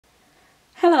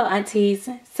Hello aunties.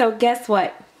 So guess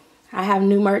what? I have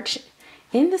new merch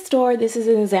in the store. This is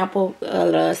an example,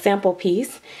 sample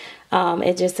piece.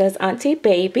 It just says Auntie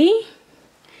Baby.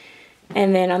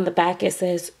 And then on the back it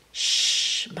says,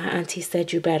 shh, my auntie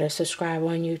said you better subscribe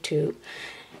on YouTube.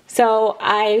 So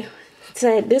I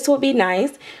said this would be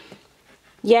nice.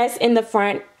 Yes, in the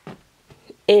front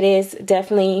it is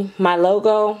definitely my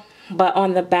logo, but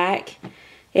on the back,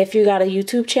 if you got a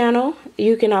YouTube channel,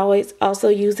 you can always also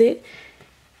use it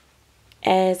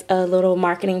as a little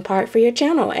marketing part for your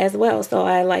channel as well. So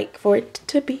I like for it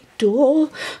to be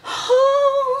dual.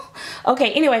 Oh.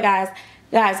 Okay, anyway guys,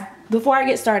 before I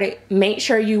get started, make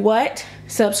sure you what?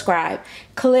 Subscribe.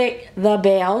 Click the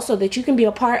bell so that you can be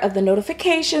a part of the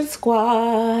notification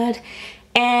squad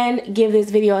and give this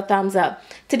video a thumbs up.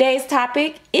 Today's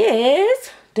topic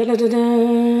is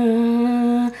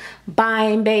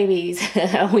buying babies.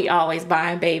 We always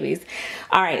buying babies.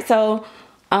 All right, so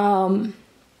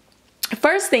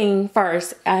first thing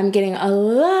first, I'm getting a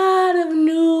lot of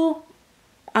new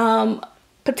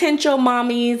potential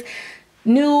mommies,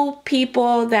 new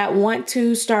people that want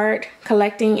to start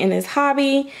collecting in this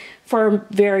hobby for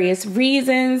various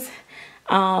reasons.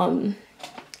 And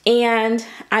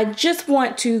I just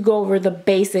want to go over the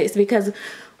basics because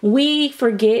we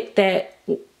forget that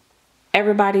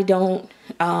everybody don't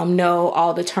know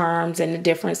all the terms and the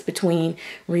difference between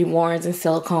reborns and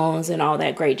silicones and all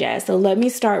that great jazz. So let me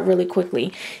start really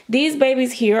quickly. These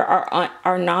babies here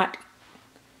are not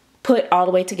put all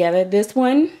the way together. This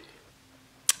one,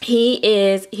 he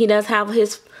does have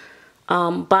his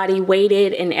body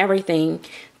weighted and everything.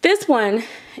 This one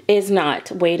is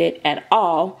not weighted at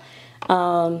all.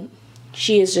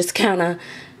 She is just kind of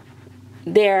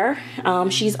there.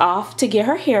 She's off to get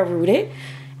her hair rooted,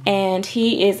 and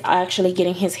he is actually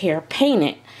getting his hair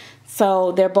painted.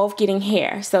 So they're both getting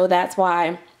hair. So that's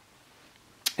why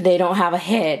they don't have a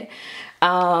head.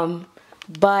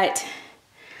 But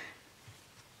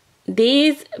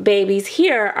these babies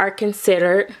here are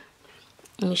considered,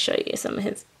 let me show you some of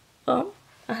his, oh,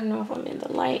 I don't know if I'm in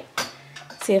the light.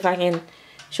 See if I can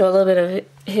show a little bit of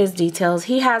his details.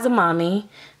 He has a mommy.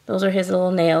 Those are his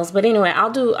little nails. But anyway,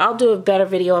 I'll do a better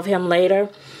video of him later.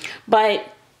 But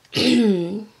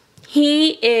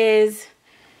he is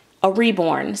a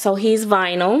reborn, so he's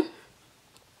vinyl.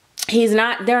 He's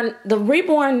not, the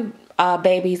reborn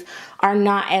babies are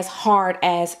not as hard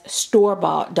as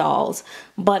store-bought dolls,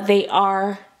 but they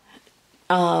are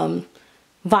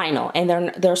vinyl,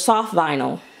 and they're soft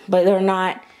vinyl, but they're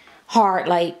not hard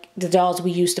like the dolls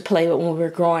we used to play with when we were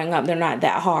growing up. They're not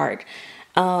that hard.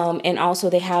 And also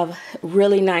they have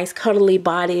really nice cuddly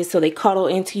bodies, so they cuddle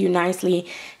into you nicely,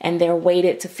 and they're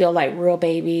weighted to feel like real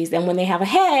babies. And when they have a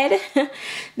head,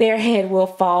 their head will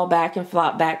fall back and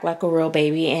flop back like a real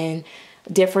baby. And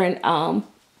different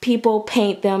people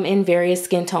paint them in various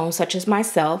skin tones, such as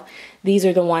myself. These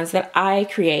are the ones that I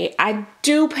create. I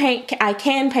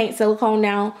can paint silicone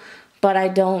now, but I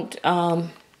don't I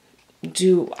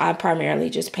primarily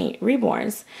just paint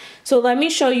reborns. So let me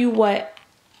show you what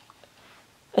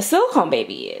a silicone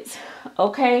baby is.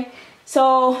 Okay,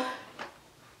 so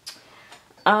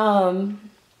over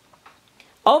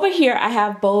here I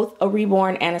have both a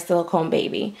reborn and a silicone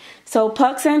baby. So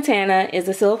Puck Santana is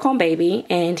a silicone baby,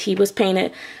 and he was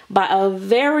painted by a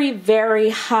very,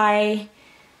 very high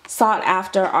sought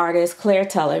after artist, Claire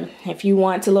Teller. If you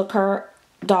want to look her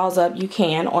dolls up, you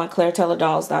can on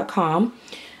clairetellerdolls.com.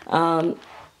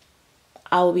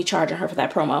 I will be charging her for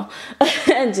that promo.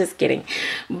 Just kidding.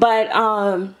 But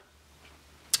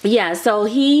yeah, so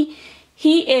he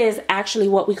is actually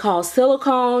what we call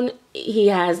silicone. He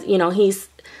has, you know, he's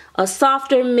a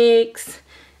softer mix.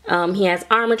 He has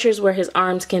armatures where his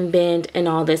arms can bend and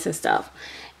all this and stuff.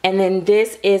 And then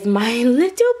this is my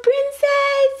little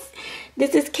princess.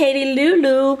 This is Katie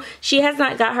Lulu. She has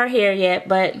not got her hair yet,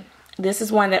 but this is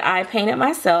one that I painted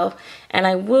myself, and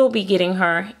I will be getting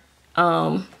her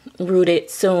rooted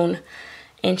soon.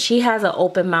 And she has an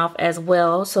open mouth as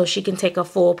well, so she can take a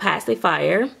full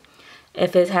pacifier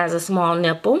if it has a small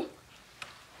nipple.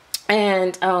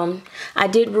 And I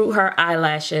did root her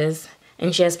eyelashes,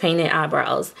 and she has painted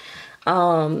eyebrows.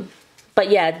 But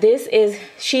yeah,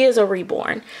 she is a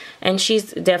reborn, and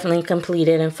she's definitely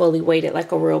completed and fully weighted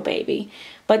like a real baby.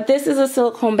 But this is a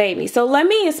silicone baby. So let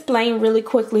me explain really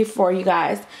quickly for you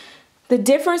guys. The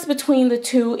difference between the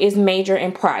two is major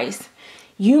in price.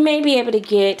 You may be able to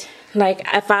get, like,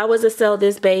 if I was to sell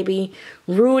this baby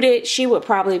rooted, she would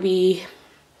probably be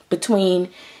between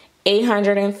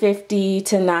 $850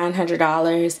 to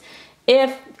 $900.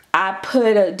 If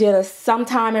I did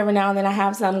sometime every now and then I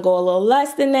have some go a little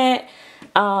less than that.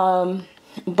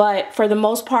 But for the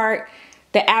most part,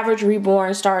 the average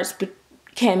Reborn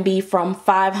can be from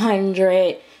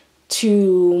 500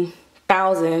 to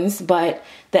thousands, but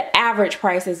the average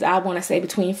price is, I want to say,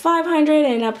 between 500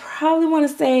 and I probably want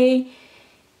to say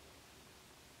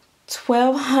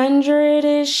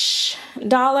 $1,200-ish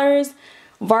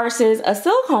versus a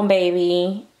silicone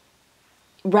baby,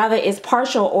 rather it's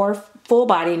partial or full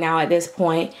body now at this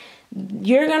point,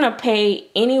 you're gonna pay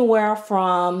anywhere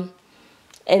from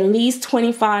at least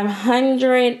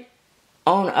 $2,500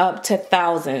 on up to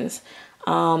thousands.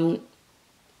 Some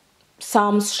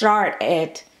start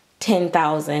at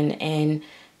 10,000 and,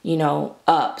 you know,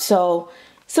 up. So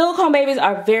silicone babies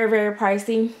are very, very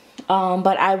pricey.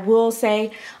 But I will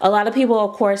say a lot of people,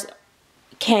 of course,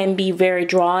 can be very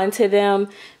drawn to them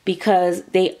because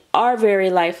they are very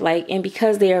lifelike and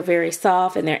because they are very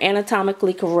soft and they're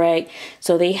anatomically correct.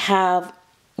 So he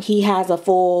has a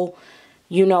full,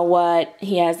 you know what,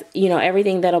 he has, you know,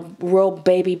 everything that a real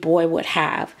baby boy would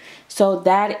have. So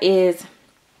that is,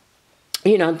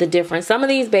 you know, the difference. Some of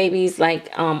these babies, like,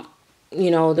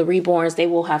 you know, the Reborns, they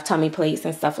will have tummy plates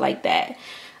and stuff like that.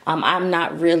 I'm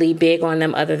not really big on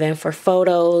them other than for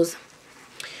photos.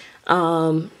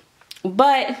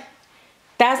 But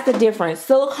that's the difference.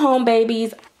 Silicone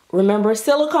babies, remember,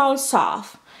 silicone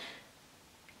soft.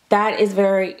 That is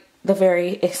the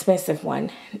very expensive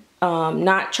one.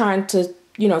 Not trying to,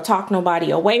 you know, talk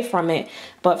nobody away from it,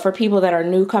 but for people that are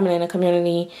new coming in the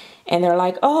community and they're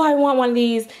like, oh, I want one of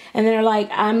these, and they're like,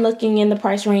 I'm looking in the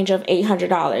price range of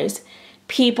 $800.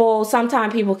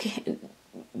 Sometimes people can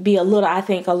be a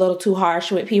little too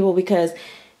harsh with people because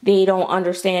they don't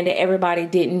understand that everybody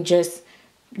didn't just,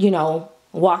 you know,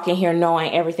 walk in here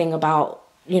knowing everything about,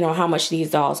 you know, how much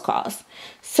these dolls cost.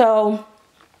 So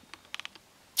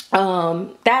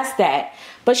that's that.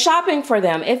 But shopping for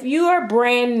them, if you are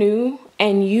brand new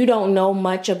and you don't know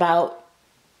much about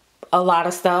a lot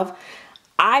of stuff,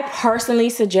 I personally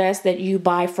suggest that you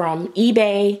buy from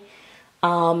eBay.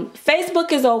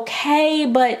 Facebook is okay,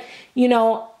 but, you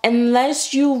know,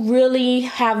 unless you really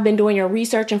have been doing your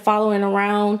research and following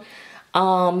around,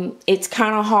 it's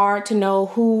kind of hard to know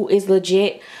who is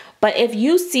legit. But if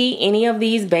you see any of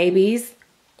these babies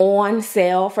on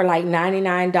sale for like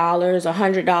 $99 or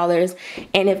 $100,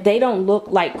 and if they don't look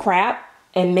like crap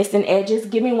and missing edges,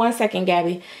 give me 1 second,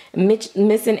 Gabby,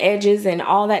 missing edges and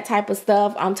all that type of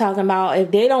stuff I'm talking about,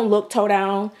 if they don't look toe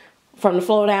down from the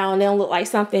floor down, they don't look like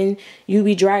something you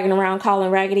be dragging around calling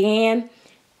Raggedy Ann,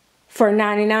 for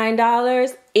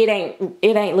 $99, it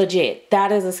ain't legit.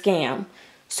 That is a scam.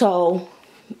 So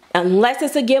unless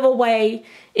it's a giveaway,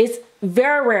 it's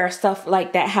very rare stuff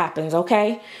like that happens,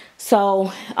 okay?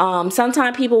 So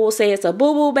sometimes people will say it's a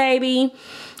boo-boo baby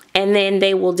and then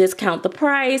they will discount the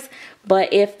price.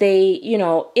 But if they, you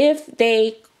know, if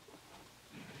they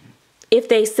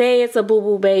say it's a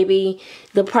boo-boo baby,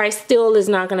 the price still is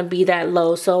not going to be that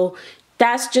low. So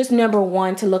that's just number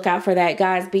one to look out for that,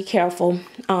 guys. Be careful.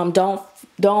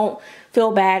 Don't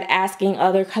feel bad asking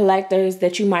other collectors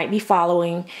that you might be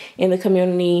following in the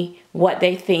community what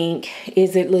they think.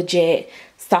 Is it legit?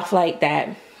 Stuff like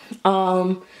that.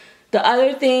 The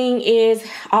other thing is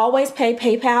always pay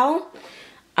PayPal.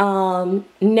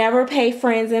 Never pay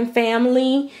friends and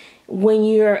family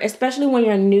especially when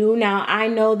you're new. Now, I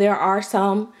know there are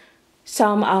some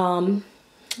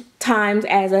times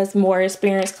as us more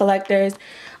experienced collectors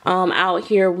out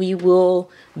here, we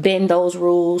will bend those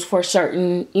rules for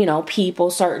certain, you know,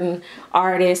 people, certain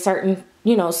artists, certain,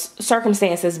 you know,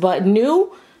 circumstances. But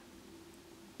new,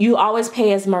 you always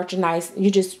pay as merchandise. You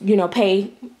just, you know,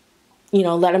 pay, you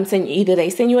know, let them send you, either they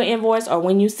send you an invoice or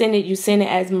when you send it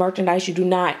as merchandise. You do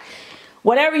not,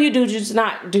 whatever you do, just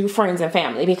not do friends and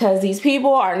family, because these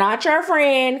people are not your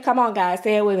friend. Come on, guys,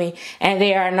 say it with me. And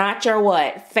they are not your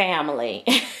what? Family.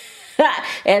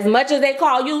 As much as they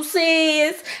call you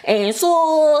sis and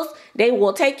sus, they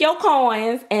will take your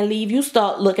coins and leave you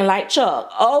stuck looking like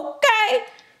Chuck. Okay?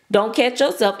 Don't catch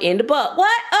yourself in the butt.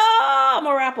 What? Oh, I'm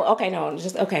a rapper. Okay, no,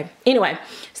 just okay. Anyway,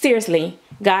 seriously,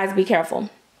 guys, be careful.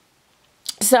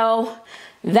 So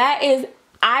that is,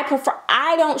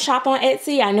 I don't shop on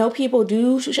Etsy. I know people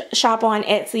do shop on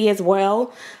Etsy as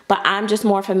well, but I'm just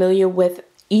more familiar with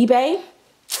eBay.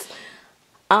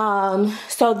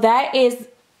 So that is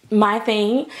my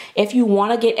thing. If you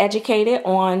want to get educated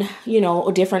on, you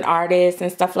know, different artists and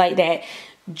stuff like that,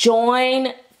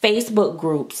 join Facebook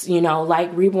groups, you know, like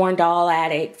Reborn Doll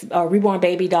Addicts or Reborn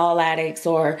Baby Doll Addicts,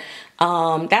 or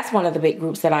that's one of the big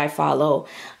groups that I follow.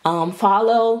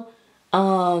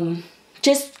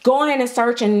 Just go ahead and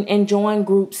search and join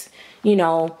groups, you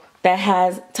know, that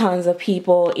has tons of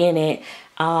people in it.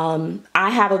 I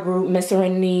have a group,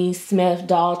 MsSerenity Smith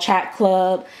Doll Chat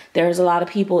Club. There's a lot of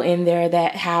people in there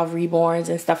that have reborns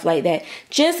and stuff like that.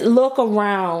 Just look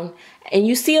around and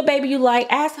you see a baby you like,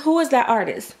 ask who is that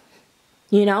artist?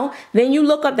 You know, then you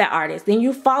look up that artist, then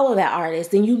you follow that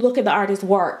artist, then you look at the artist's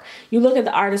work. You look at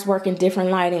the artist's work in different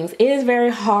lightings. It is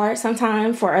very hard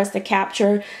sometimes for us to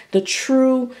capture the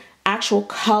true actual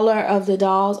color of the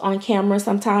dolls on camera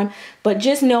sometimes, but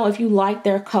just know if you like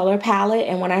their color palette,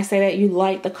 and when I say that you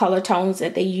like the color tones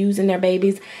that they use in their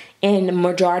babies in the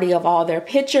majority of all their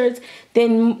pictures,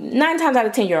 then 9 times out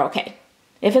of 10 you're okay.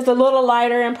 If it's a little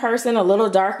lighter in person, a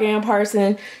little darker in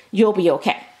person, you'll be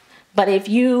okay. But if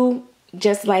you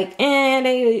just like,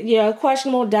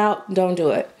 questionable, doubt, don't do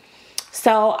it.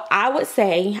 So I would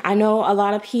say, I know a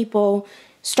lot of people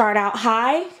start out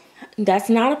high. That's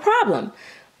not a problem.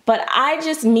 But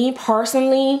me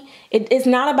personally, it's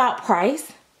not about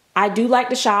price. I do like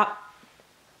to shop,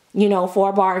 you know, for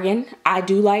a bargain. I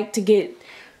do like to get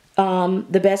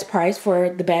the best price for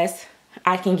the best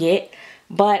I can get.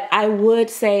 But I would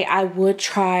say I would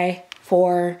try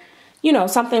for, you know,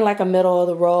 something like a middle of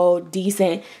the road,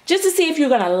 decent, just to see if you're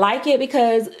going to like it.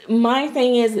 Because my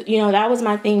thing is, you know, that was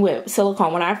my thing with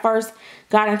silicone. When I first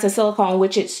got into silicone,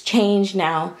 which it's changed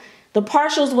now, the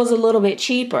partials was a little bit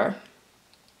cheaper.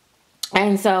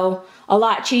 And so a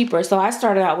lot cheaper. So I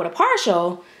started out with a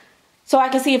partial so I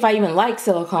can see if I even like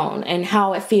silicone and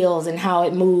how it feels and how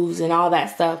it moves and all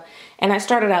that stuff. And I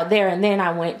started out there, and then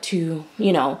I went to,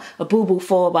 you know, a boo-boo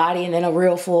full body and then a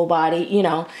real full body, you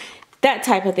know, that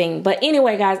type of thing. But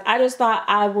anyway, guys, I just thought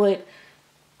I would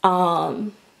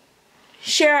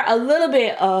share a little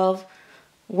bit of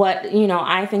what, you know,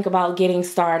 I think about getting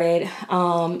started.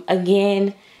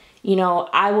 Again, you know,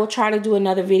 I will try to do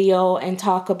another video and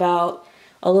talk about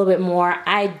a little bit more.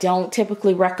 I don't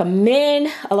typically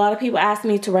recommend, a lot of people ask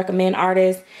me to recommend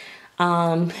artists,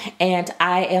 and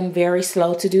I am very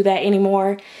slow to do that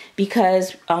anymore,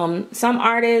 because some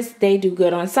artists, they do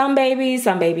good on some babies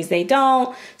they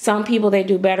don't. Some people, they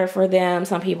do better for them,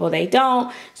 some people they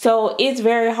don't. So it's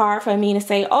very hard for me to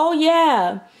say, oh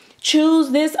yeah, choose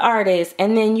this artist,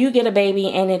 and then you get a baby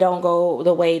and it don't go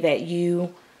the way that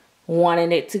you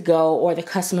wanted it to go, or the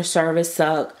customer service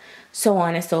sucked, so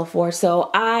on and so forth. So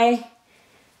I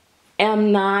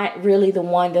am not really the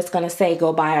one that's going to say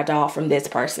go buy a doll from this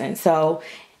person. So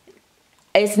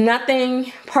it's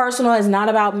nothing personal. It's not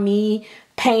about me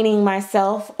painting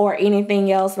myself or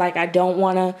anything else. Like, I don't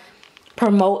want to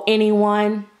promote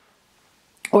anyone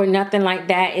or nothing like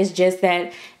that. It's just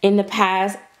that in the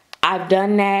past I've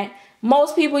done that.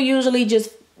 Most people usually just,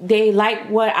 they like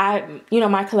what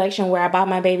my collection, where I buy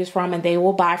my babies from, and they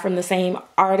will buy from the same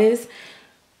artist,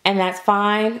 and that's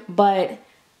fine. But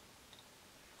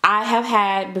I have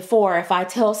had before, if I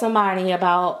tell somebody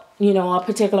about, you know, a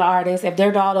particular artist, if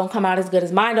their doll don't come out as good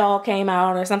as my doll came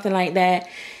out or something like that,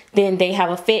 then they have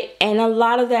a fit. And a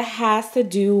lot of that has to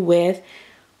do with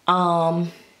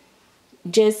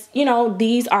just, you know,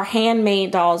 these are handmade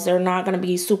dolls. They're not going to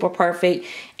be super perfect,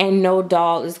 and no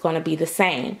doll is going to be the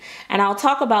same. And I'll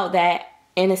talk about that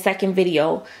in a second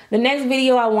video. The next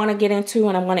video I want to get into,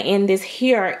 and I'm going to end this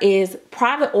here, is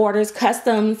private orders,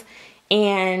 customs,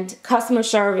 and customer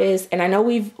service. And I know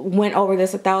we've went over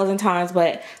this 1,000 times,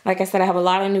 but like I said, I have a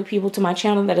lot of new people to my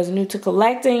channel that is new to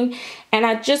collecting, and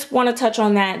I just want to touch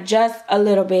on that just a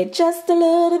little bit.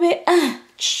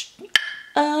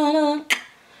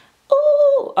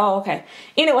 Ooh, oh, okay.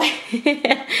 Anyway,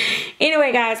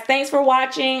 guys, thanks for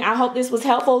watching. I hope this was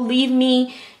helpful. Leave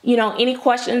me, you know, any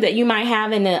questions that you might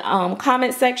have in the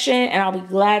comment section, and I'll be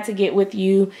glad to get with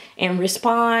you and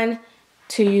respond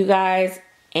to you guys.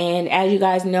 And as you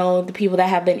guys know, the people that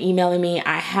have been emailing me,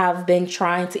 I have been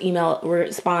trying to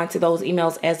respond to those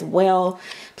emails as well.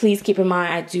 Please keep in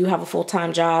mind, I do have a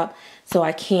full-time job, so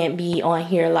I can't be on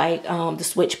here like the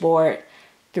switchboard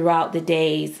throughout the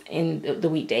days and the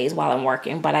weekdays while I'm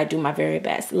working, but I do my very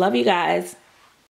best. Love you guys.